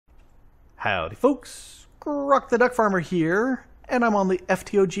Howdy folks, Grok the DuckFarmer here, and I'm on the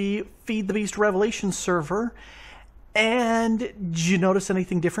FTOG Feed the Beast Revelation server. And did you notice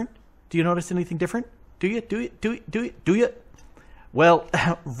anything different? Do you notice anything different? Do you? Well,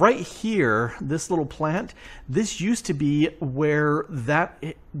 right here, this little plant, this used to be where that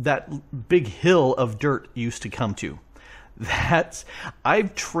big hill of dirt used to come to.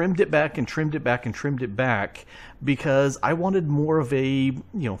 I've trimmed it back and trimmed it back and trimmed it back because I wanted more of a,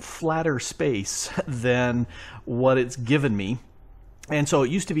 flatter space than what it's given me. And so it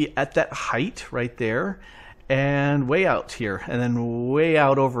used to be at that height right there and way out here and then way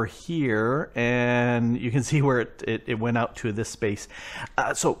out over here, and you can see where it went out to this space.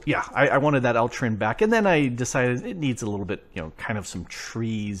 So yeah, I wanted that all trimmed back, and then I decided it needs a little bit, kind of some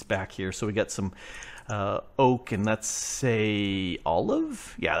trees back here. So we got some oak, and let's say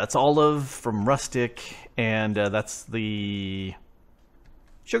olive. Yeah, that's olive from rustic, and that's the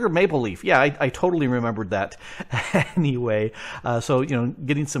sugar maple leaf. Yeah, I totally remembered that. Anyway, so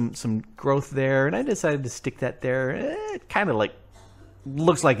getting some growth there, and I decided to stick that there. It kind of like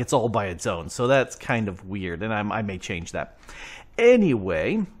looks like it's all by its own, so that's kind of weird, and I may change that.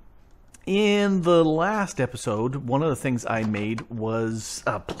 Anyway, in the last episode, one of the things I made was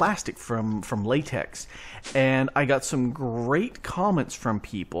plastic from latex, and I got some great comments from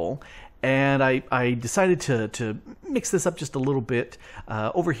people, and I decided to mix this up just a little bit.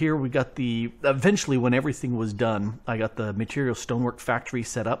 Over here we got eventually when everything was done, I got the Material Stonework Factory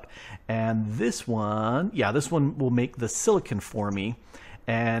set up, and this one will make the silicon for me.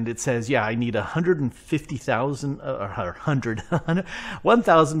 And it says, yeah, I need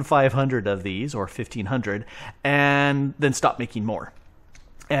 1,500 of these, or 1,500, and then stop making more.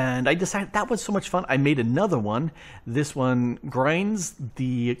 And I decided that was so much fun. I made another one. This one grinds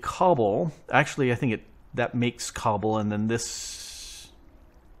the cobble. Actually, I think that makes cobble, and then this,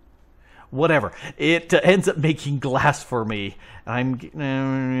 whatever. It ends up making glass for me.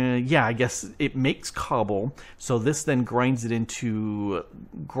 Yeah, I guess it makes cobble. So this then grinds it into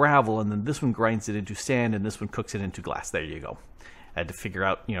gravel, and then this one grinds it into sand, and this one cooks it into glass. There you go. I had to figure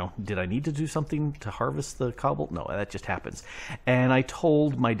out, did I need to do something to harvest the cobble? No, that just happens. And I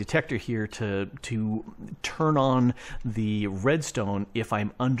told my detector here to turn on the redstone if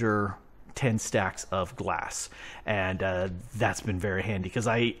I'm under 10 stacks of glass, and that's been very handy because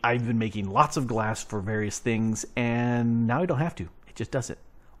I've been making lots of glass for various things, and now I don't have to. It just does it.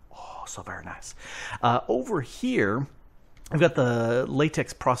 Oh, so very nice. Over here, I've got the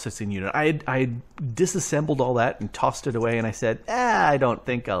latex processing unit. I disassembled all that and tossed it away, and I said, I don't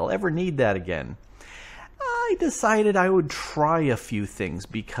think I'll ever need that again. I decided I would try a few things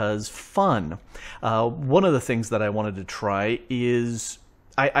because fun. One of the things that I wanted to try is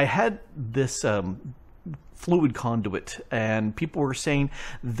I had this fluid conduit, and people were saying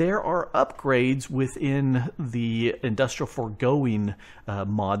there are upgrades within the Industrial Foregoing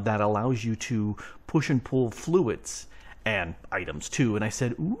mod that allows you to push and pull fluids and items too. And I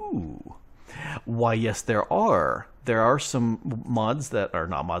said, ooh, why yes, there are some mods that are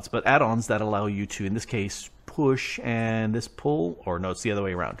not mods, but add-ons that allow you to, in this case, push and this pull, or no, it's the other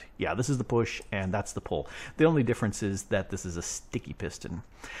way around. Yeah, this is the push and that's the pull. The only difference is that this is a sticky piston.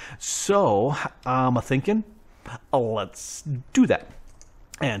 So I'm thinking, let's do that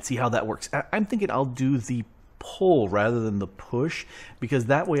and see how that works. I'm thinking I'll do the pull rather than the push, because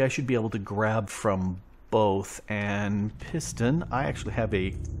that way I should be able to grab from both. And piston, I actually have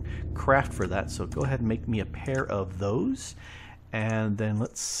a craft for that, so go ahead and make me a pair of those. And then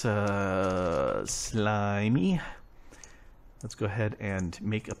let's slimy. Let's go ahead and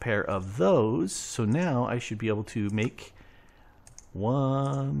make a pair of those. So now I should be able to make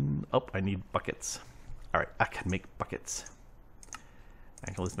one. Oh, I need buckets. All right, I can make buckets.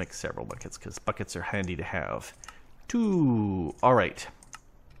 Actually, let's make several buckets because buckets are handy to have. 2. All right.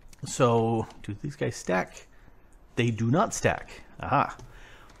 So do these guys stack? They do not stack. Aha.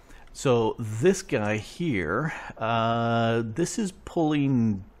 So this guy here, this is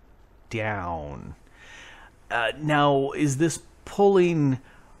pulling down. Now, is this pulling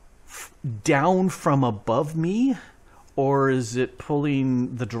down from above me, or is it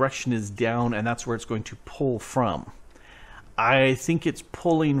pulling, the direction is down and that's where it's going to pull from? I think it's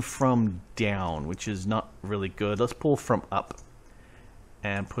pulling from down, which is not really good. Let's pull from up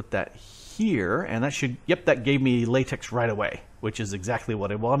and put that here, and that should, yep, that gave me latex right away, which is exactly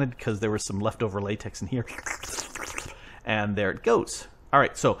what I wanted because there was some leftover latex in here. And there it goes. All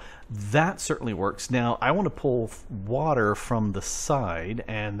right, so that certainly works. Now I want to pull water from the side,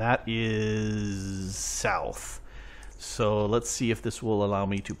 and that is south. So let's see if this will allow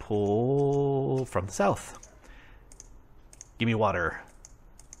me to pull from the south. Give me water.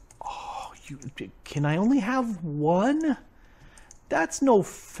 Oh, can I only have one? That's no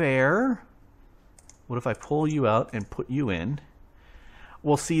fair. What if I pull you out and put you in?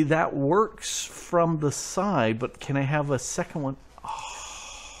 Well, see, that works from the side, but can I have a second one?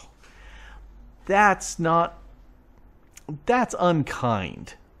 Oh, that's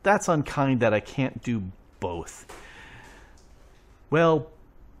unkind. That's unkind that I can't do both. Well,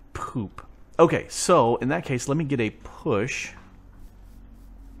 poop. Okay, so in that case, let me get a push.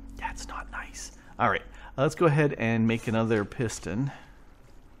 That's not nice. All right, let's go ahead and make another piston.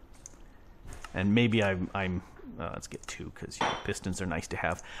 And maybe let's get two because pistons are nice to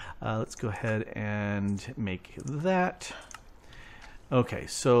have. Let's go ahead and make that. Okay,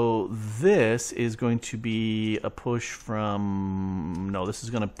 so this is going to be a push from... No, this is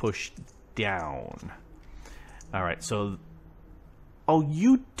going to push down. All right, so... Oh,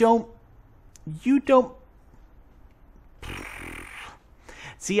 you don't...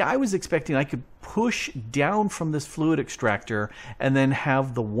 See, I was expecting I could push down from this fluid extractor and then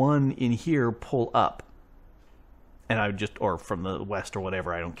have the one in here pull up. And I would just... Or from the west or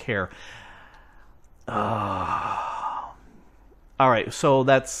whatever, I don't care. All right, so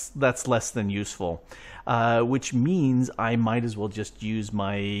that's less than useful, which means I might as well just use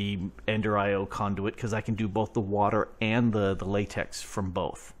my Ender IO conduit because I can do both the water and the latex from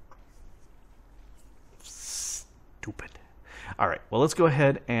both. Stupid. All right, well, let's go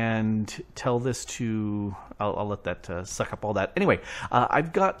ahead and tell this to... I'll let that suck up all that. Anyway,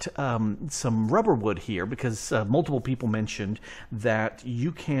 I've got some rubber wood here because multiple people mentioned that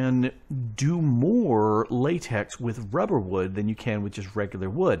you can do more latex with rubber wood than you can with just regular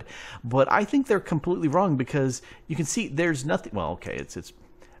wood. But I think they're completely wrong because you can see there's nothing... Well, okay,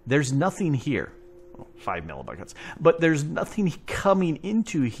 there's nothing here. 5 millibuckets, but there's nothing coming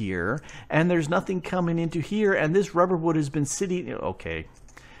into here, and there's nothing coming into here, and this rubber wood has been sitting... Okay,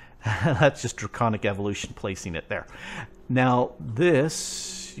 that's just draconic evolution placing it there. Now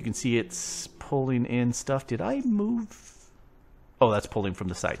this, you can see it's pulling in stuff. Did I move? Oh, that's pulling from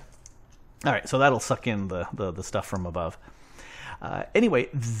the side. All right, so that'll suck in the stuff from above. Anyway,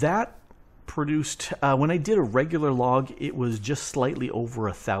 that produced, when I did a regular log, it was just slightly over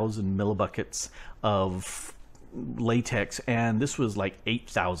 1,000 millibuckets of latex, and this was like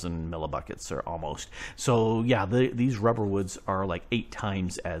 8,000 millibuckets or almost. So yeah, these rubber woods are like 8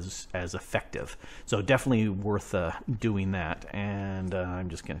 times as effective. So definitely worth doing that. And I'm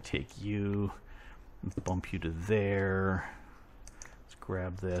just going to take you, bump you to there. Let's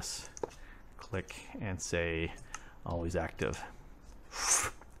grab this, click, and say always active.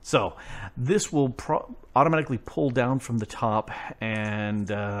 So this will automatically pull down from the top, and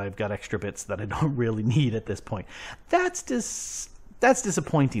I've got extra bits that I don't really need at this point. That's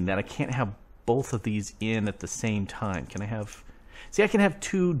disappointing that I can't have both of these in at the same time. Can I have... See, I can have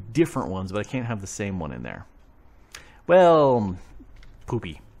 2 different ones, but I can't have the same one in there. Well,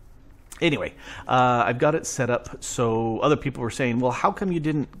 poopy. Anyway, I've got it set up so other people were saying, well, how come you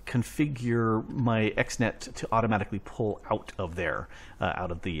didn't configure my XNet to automatically pull out of there,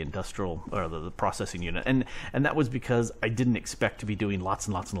 out of the industrial or the processing unit? And that was because I didn't expect to be doing lots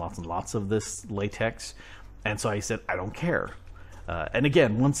and lots and lots and lots of this latex. And so I said, I don't care. And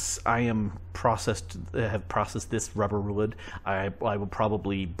again, once I have processed this rubber wood, I will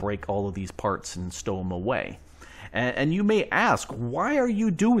probably break all of these parts and stow them away. And you may ask, why are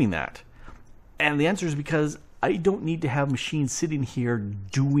you doing that? And the answer is because I don't need to have machines sitting here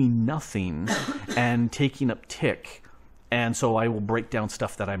doing nothing and taking up tick. And so I will break down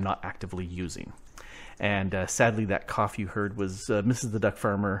stuff that I'm not actively using. And sadly, that cough you heard was Mrs. the Duck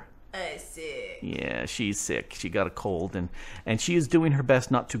Farmer. Sick. Yeah, she's sick. She got a cold. And she is doing her best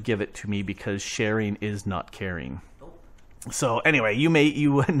not to give it to me because sharing is not caring. So anyway,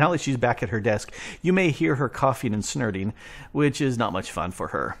 now that she's back at her desk, you may hear her coughing and snorting, which is not much fun for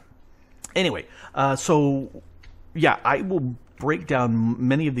her. Anyway, so yeah, I will break down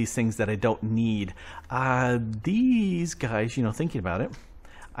many of these things that I don't need. These guys, thinking about it,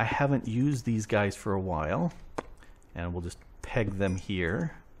 I haven't used these guys for a while, and we'll just peg them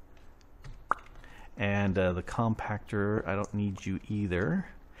here. And the compactor, I don't need you either.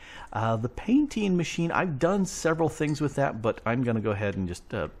 The painting machine, I've done several things with that, but I'm going to go ahead and just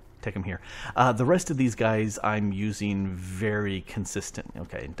take them here. The rest of these guys I'm using very consistent.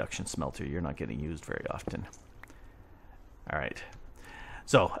 Okay, induction smelter, you're not getting used very often. All right.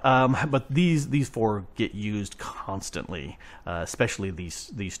 So, but these 4 get used constantly, especially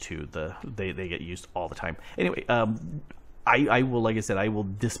these 2. They get used all the time. Anyway, I will, like I said, I will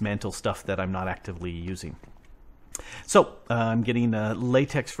dismantle stuff that I'm not actively using. So I'm getting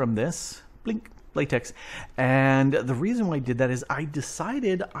latex from this. Blink, latex. And the reason why I did that is I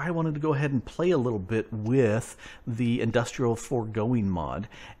decided I wanted to go ahead and play a little bit with the Industrial Foregoing mod.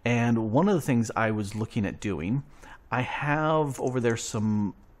 And one of the things I was looking at doing, I have over there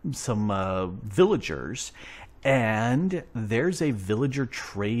some villagers, and there's a villager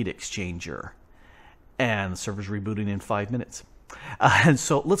trade exchanger. And the server's rebooting in 5 minutes. And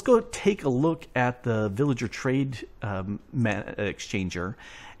so let's go take a look at the villager trade exchanger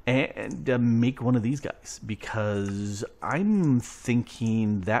and make one of these guys, because I'm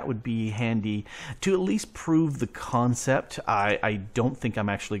thinking that would be handy to at least prove the concept. I don't think I'm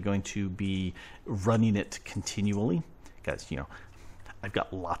actually going to be running it continually, because, you know, I've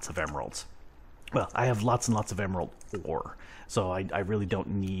got lots of emeralds. Well, I have lots and lots of emerald ore, so I really don't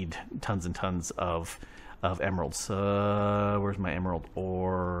need tons and tons of emeralds. Where's my emerald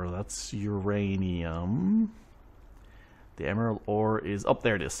ore? That's uranium. The emerald ore is, oh,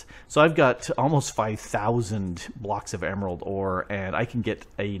 there it is. So I've got almost 5,000 blocks of emerald ore, and I can get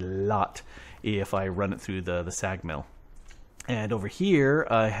a lot if I run it through the sag mill. And over here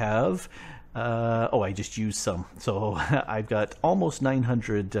I have, oh, I just used some. So I've got almost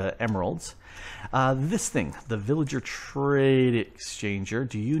 900 emeralds. This thing, the villager trade exchanger,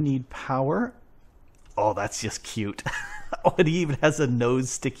 do you need power? Oh, that's just cute. Oh, it even has a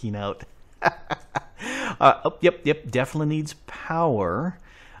nose sticking out. Oh, yep, definitely needs power.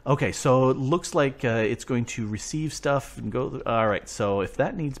 Okay, so it looks like it's going to receive stuff and go. All right, so if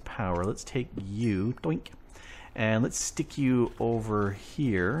that needs power, let's take you, doink, and let's stick you over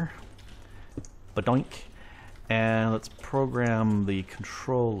here, badoink, and let's program the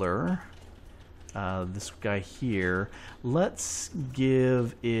controller. This guy here. Let's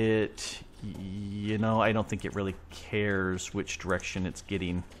give it. You know, I don't think it really cares which direction it's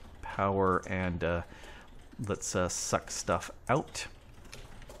getting power, and let's suck stuff out.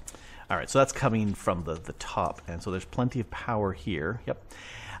 All right, so that's coming from the top, and so there's plenty of power here. Yep.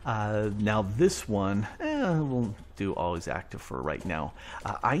 Now this one, we'll do always active for right now.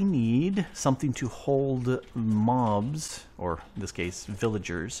 I need something to hold mobs, or in this case,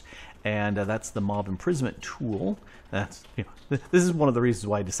 villagers, and that's the mob imprisonment tool. That's, you know, this is one of the reasons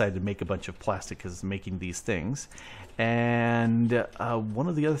why I decided to make a bunch of plastic, because making these things. And one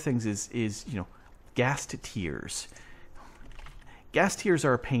of the other things is you know, gas tiers. Gas tiers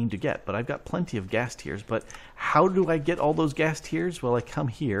are a pain to get, but I've got plenty of gas tiers. But how do I get all those gas tiers? Well, I come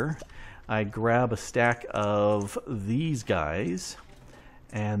here, I grab a stack of these guys,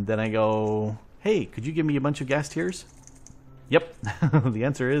 and then I go, hey, could you give me a bunch of gas tiers? Yep, the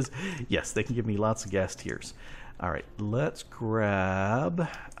answer is yes, they can give me lots of gas tiers. All right, let's grab,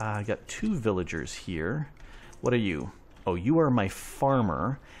 I got 2 villagers here. What are you? Oh, you are my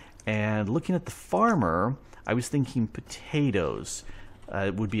farmer. And looking at the farmer, I was thinking potatoes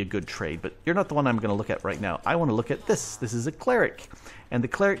would be a good trade, but you're not the one I'm going to look at right now. I want to look at this. This is a cleric, and the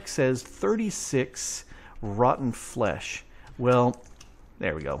cleric says 36 rotten flesh. Well,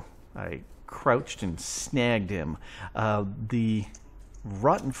 there we go. I crouched and snagged him. The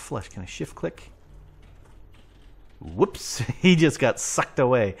rotten flesh, can I shift click? Whoops, he just got sucked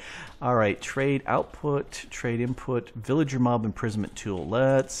away. All right, trade output, trade input, villager mob imprisonment tool.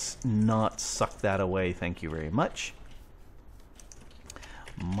 Let's not suck that away, thank you very much.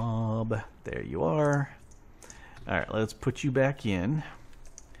 Mob, there you are. All right, let's put you back in.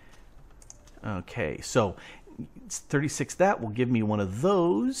 Okay, so 36, that will give me one of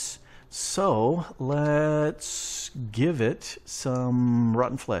those. So let's give it some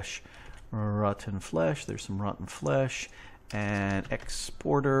rotten flesh. Rotten flesh, there's some rotten flesh. And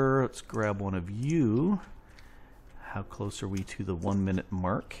exporter, let's grab one of you. How close are we to the 1 minute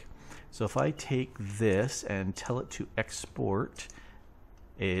mark? So if I take this and tell it to export,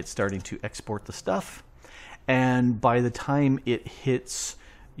 it's starting to export the stuff. And by the time it hits,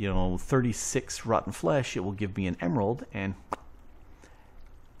 you know, 36 rotten flesh, it will give me an emerald. And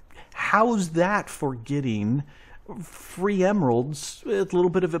how's that for getting free emeralds? It's a little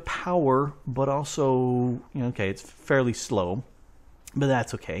bit of a power, but also, you know, okay, it's fairly slow, but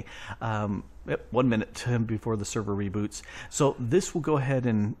that's okay. 1 minute before the server reboots. So this will go ahead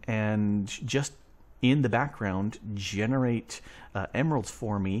and just in the background generate emeralds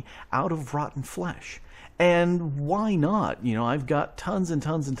for me out of rotten flesh. And why not? You know, I've got tons and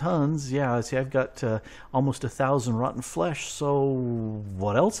tons and tons. Yeah, see, I've got almost 1,000 rotten flesh. So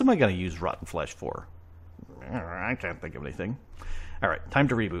what else am I going to use rotten flesh for? I can't think of anything. All right, time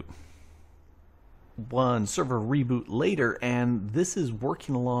to reboot. One server reboot later, and this is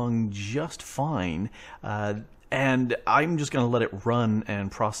working along just fine. And I'm just going to let it run and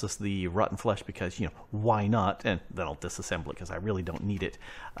process the rotten flesh because, you know, why not? And then I'll disassemble it because I really don't need it.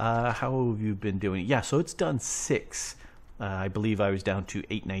 How have you been doing? Yeah, so it's done 6. I believe I was down to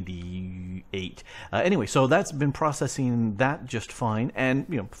 898. Anyway, so that's been processing that just fine. And,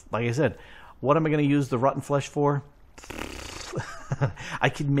 you know, like I said, what am I going to use the rotten flesh for? I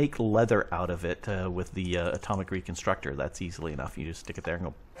could make leather out of it with the atomic reconstructor. That's easily enough. You just stick it there and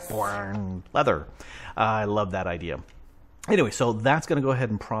go, boing, leather. I love that idea. Anyway, so that's going to go ahead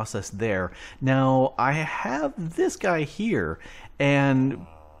and process there. Now, I have this guy here, and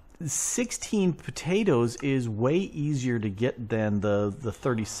 16 potatoes is way easier to get than the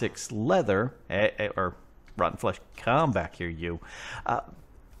 36 leather, or rotten flesh. Come back here, you.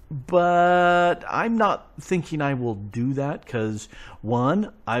 But I'm not thinking I will do that because,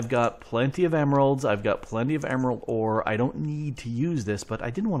 one, I've got plenty of emeralds, I've got plenty of emerald ore, I don't need to use this, but I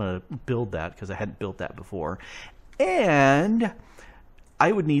didn't want to build that because I hadn't built that before. And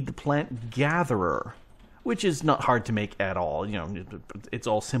I would need the plant gatherer, which is not hard to make at all. You know, it's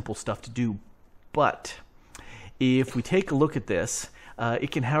all simple stuff to do. But if we take a look at this,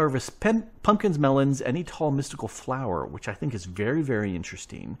 it can harvest pumpkins, melons, any tall mystical flower, which I think is very, very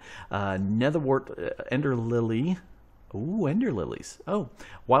interesting. Netherwort, ender lily. Ooh, ender lilies. Oh,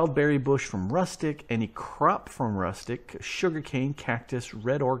 wild berry bush from rustic, any crop from rustic, sugarcane, cactus,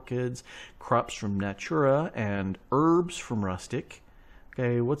 red orchids, crops from natura, and herbs from rustic.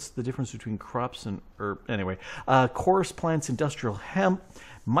 Okay, what's the difference between crops and herb? Anyway, chorus plants, industrial hemp,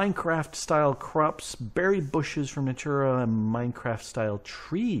 Minecraft-style crops, berry bushes from natura, and Minecraft-style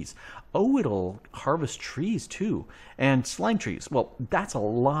trees. Oh, it'll harvest trees too, and slime trees. Well, that's a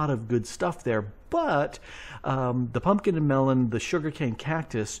lot of good stuff there, but the pumpkin and melon, the sugarcane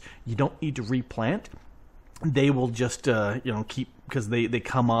cactus, you don't need to replant. They will just, you know, keep, because they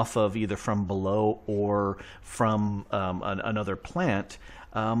come off of either from below or from another plant.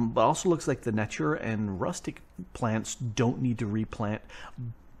 But also looks like the natura and rustic plants don't need to replant.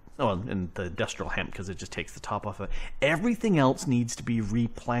 Oh, and the industrial hemp, because it just takes the top off of it. Everything else needs to be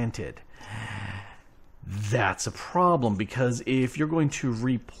replanted. That's a problem, because if you're going to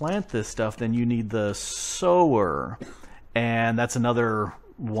replant this stuff, then you need the sower. And that's another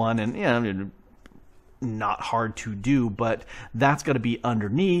one, and yeah, not hard to do, but that's going to be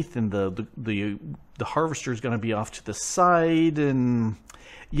underneath, and the harvester is going to be off to the side, and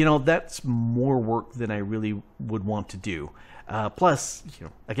you know, that's more work than I really would want to do. Plus, you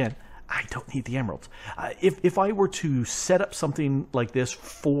know, again, I don't need the emeralds. If I were to set up something like this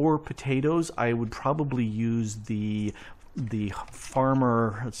for potatoes, I would probably use the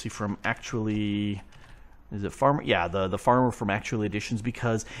farmer. Let's see, from Actually. Is it farmer? Yeah, the farmer from Actually Editions,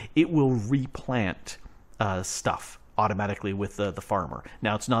 because it will replant stuff automatically with the farmer.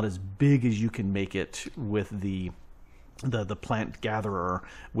 Now, it's not as big as you can make it with the plant gatherer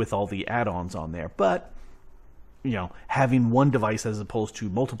with all the add-ons on there, but you know, having one device as opposed to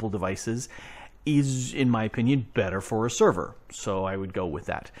multiple devices is, in my opinion, better for a server. So I would go with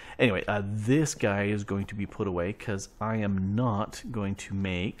that. Anyway, this guy is going to be put away because I am not going to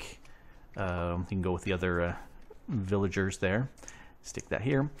make. You can go with the other villagers there. Stick that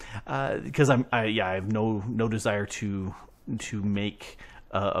here because I have no desire to make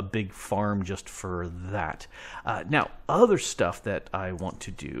a big farm just for that. Now, other stuff that I want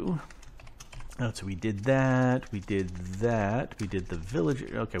to do. So we did that, we did the village.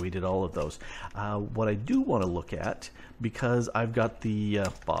 Okay, we did all of those. What I do want to look at, because I've got the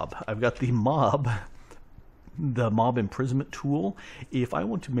mob imprisonment tool. If I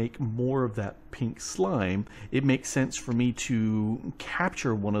want to make more of that pink slime, it makes sense for me to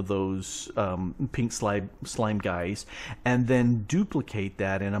capture one of those pink slime guys and then duplicate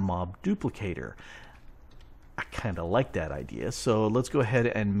that in a mob duplicator. I kind of like that idea, so let's go ahead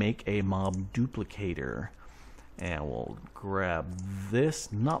and make a mob duplicator. And we'll grab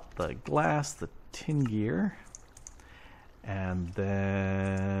this, not the glass, the tin gear. And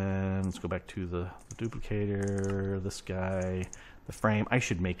then let's go back to the duplicator, this guy, the frame. I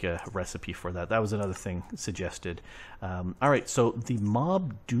should make a recipe for that. That was another thing suggested. All right, so the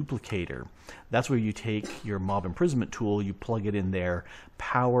mob duplicator, that's where you take your mob imprisonment tool, you plug it in there,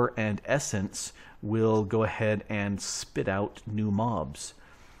 power and essence will go ahead and spit out new mobs.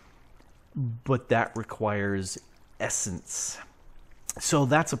 But that requires essence. So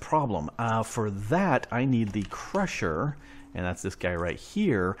that's a problem. For that, I need the crusher, and that's this guy right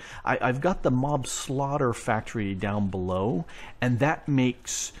here. I've got the mob slaughter factory down below, and that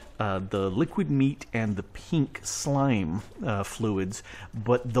makes the liquid meat and the pink slime fluids,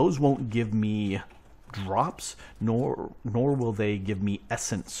 but those won't give me drops, nor will they give me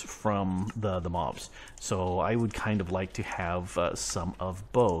essence from the mobs. So I would kind of like to have some of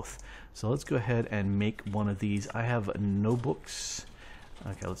both. So let's go ahead and make one of these. I have no books.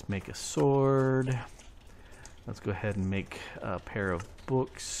 Okay, let's make a sword. Let's go ahead and make a pair of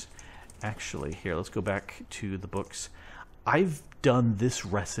books. Actually, here, let's go back to the books. I've done this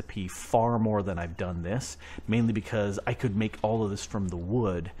recipe far more than I've done this, mainly because I could make all of this from the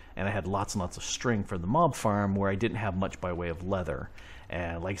wood, and I had lots and lots of string for the mob farm where I didn't have much by way of leather.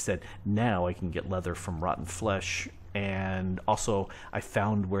 And like I said, now I can get leather from rotten flesh, and also I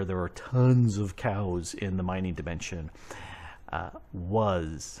found where there are tons of cows in the mining dimension.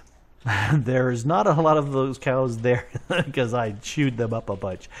 There's not a lot of those cows there because I chewed them up a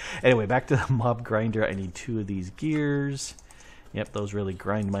bunch. Anyway, back to the mob grinder. I need 2 of these gears. Yep, those really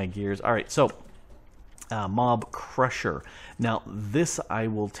grind my gears. All right, so mob crusher. Now this I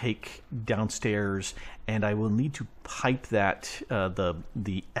will take downstairs, and I will need to pipe that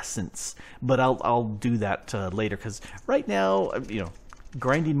the essence, but I'll do that later, because right now,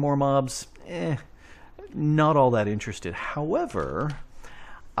 grinding more mobs, not all that interested. However,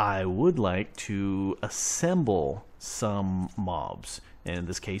 I would like to assemble some mobs. And in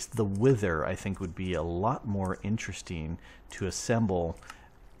this case, the Wither, I think, would be a lot more interesting to assemble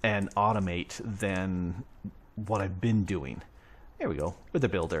and automate than what I've been doing. There we go, Wither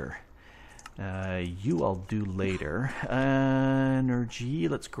Builder. You I'll do later. Energy,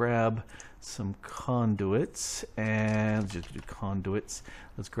 let's grab some conduits, and let's just do conduits.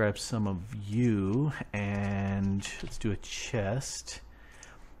 Let's grab some of you, and let's do a chest.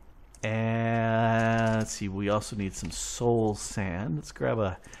 And let's see, we also need some soul sand. Let's grab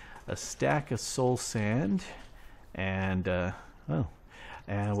a stack of soul sand, and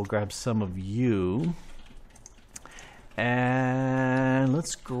we'll grab some of you. And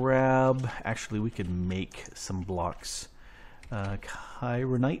let's grab, actually we can make some blocks.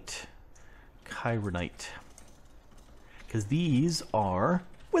 Chironite, because these are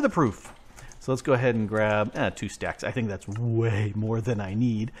weatherproof. So let's go ahead and grab 2 stacks. I think that's way more than I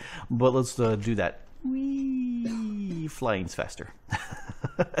need, but let's do that. Whee! Flying's faster.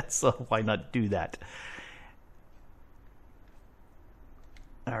 So why not do that?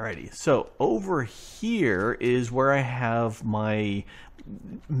 Alrighty, so over here is where I have my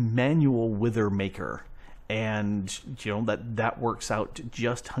manual wither maker, and that works out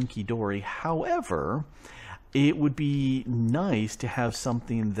just hunky-dory. However, it would be nice to have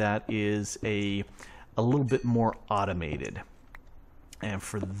something that is a little bit more automated. And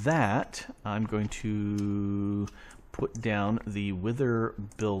for that, I'm going to put down the Wither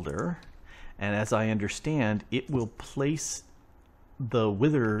Builder. And as I understand, it will place the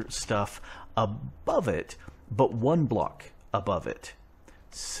Wither stuff above it, but 1 block above it.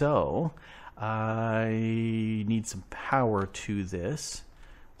 So I need some power to this.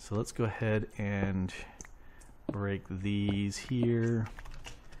 So let's go ahead and break these here.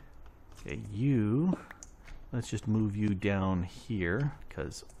 Okay, let's just move you down here,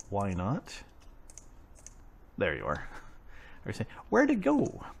 because why not? There you are. Where'd it go?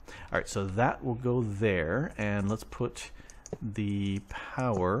 All right, so that will go there, and let's put the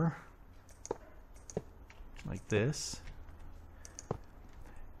power like this.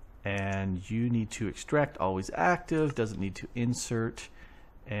 And you need to extract, always active, doesn't need to insert.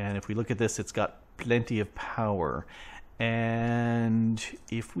 And if we look at this, it's got plenty of power. And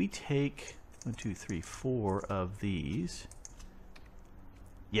if we take 1, 2, 3, 4 of these,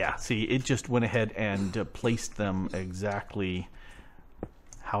 yeah, see, it just went ahead and placed them exactly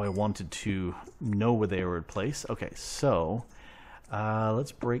how I wanted to know where they were placed. Okay, so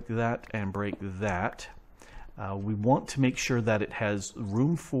let's break that and break that. We want to make sure that it has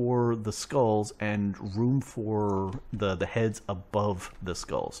room for the skulls and room for the heads above the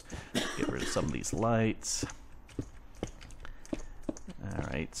skulls. Get rid of some of these lights.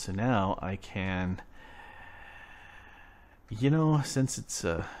 Alright, so now I can, since it's,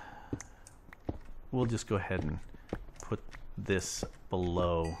 we'll just go ahead and put this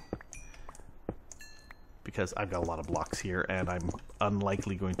below, because I've got a lot of blocks here and I'm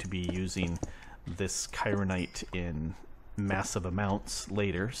unlikely going to be using this chironite in massive amounts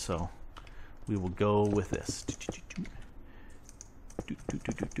later, so we will go with this.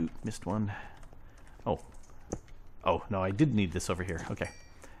 Missed one. Oh no, I did need this over here. Okay.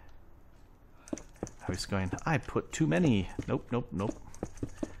 I was going, I put too many. Nope. Don't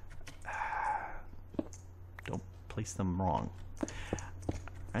place them wrong.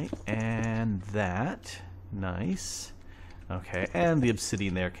 Right, and that. Nice. Okay, and the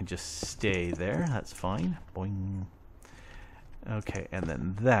obsidian there can just stay there. That's fine. Boing. Okay, and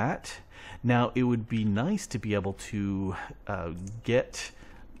then that. Now, it would be nice to be able to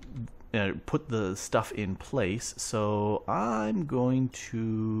put the stuff in place. So I'm going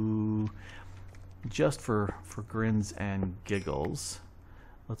to, just for grins and giggles,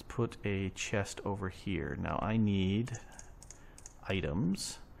 let's put a chest over here. Now I need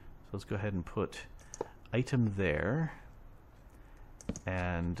items. So let's go ahead and put item there,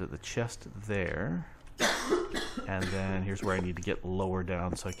 and the chest there. And then here's where I need to get lower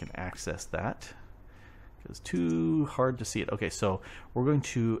down so I can access that. It's too hard to see it. Okay, so we're going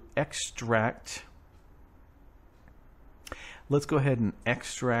to extract. Let's go ahead and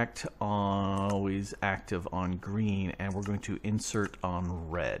extract on always active on green, and we're going to insert on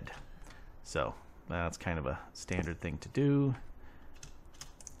red. So that's kind of a standard thing to do.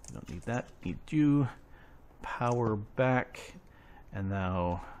 Don't need that. Need you. Power back, and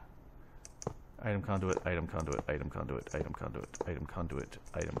now item conduit, item conduit, item conduit, item conduit, item conduit,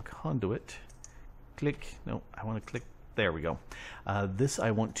 item conduit. Click. No, I want to click. There we go. This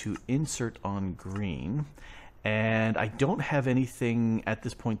I want to insert on green, and I don't have anything at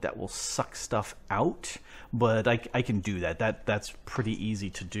this point that will suck stuff out, but I can do that. That's pretty easy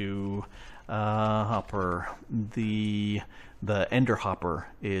to do. Hopper, the ender hopper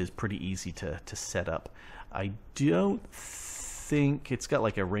is pretty easy to set up. I don't think it's got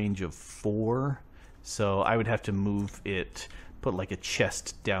like a range of 4, so I would have to move it, put like a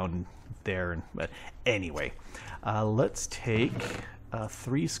chest down there. But anyway, let's take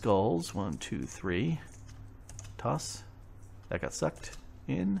 3 skulls. 1, 2, 3. Toss. That got sucked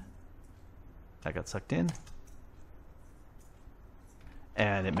in. That got sucked in.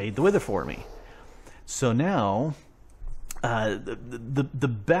 And it made the wither for me. So now,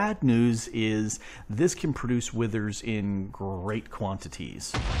 the bad news is this can produce withers in great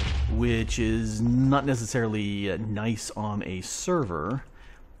quantities, which is not necessarily nice on a server,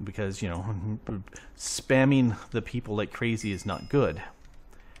 because, you know, spamming the people like crazy is not good.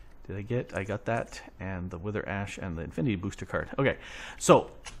 I got that, and the wither ash and the infinity booster card. Okay,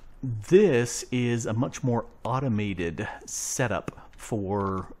 so this is a much more automated setup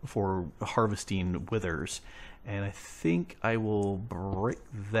for harvesting withers, and I think I will break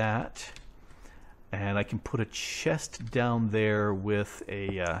that, and I can put a chest down there with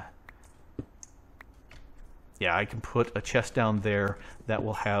a I can put a chest down there that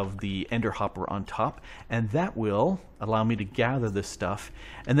will have the ender hopper on top, and that will allow me to gather this stuff,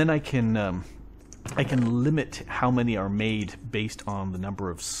 and then I can limit how many are made based on the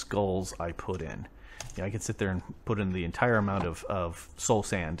number of skulls I put in. I can sit there and put in the entire amount of soul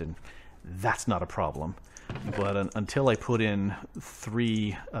sand, and that's not a problem. But until I put in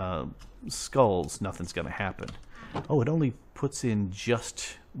 3 skulls, nothing's going to happen. Oh, it only puts in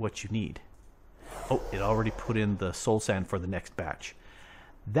just what you need. Oh, it already put in the soul sand for the next batch.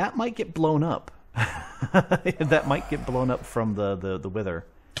 That might get blown up. That might get blown up from the wither.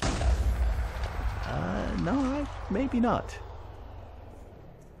 No, maybe not.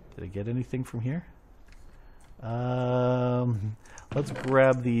 Did I get anything from here? Let's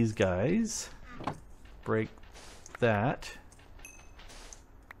grab these guys. Break that.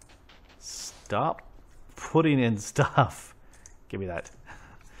 Stop putting in stuff. Give me that.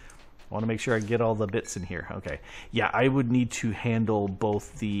 I want to make sure I get all the bits in here. Okay. Yeah, I would need to handle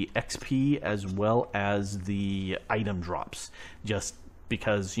both the XP as well as the item drops, just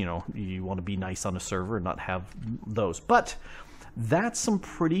because, you know, you want to be nice on a server and not have those. But that's some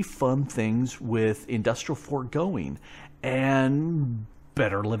pretty fun things with Industrial Foregoing and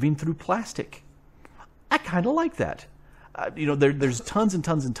better living through plastic. I kind of like that. You know, there's tons and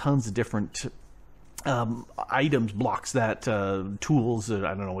tons and tons of different items, blocks, that tools, I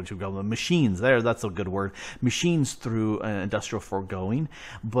don't know what you call them, machines, that's a good word, machines through Industrial Foregoing,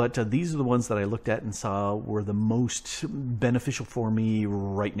 but these are the ones that I looked at and saw were the most beneficial for me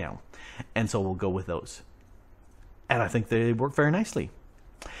right now, and so we'll go with those, and I think they work very nicely.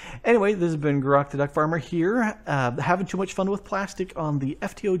 Anyway, this has been Grok the DuckFarmer here, having too much fun with plastic on the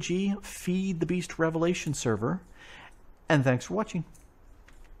FTOG Feed the Beast Revelation server, and thanks for watching.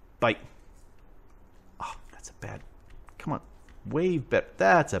 Bye. That's a bad, come on, wave better,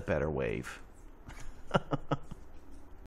 that's a better wave.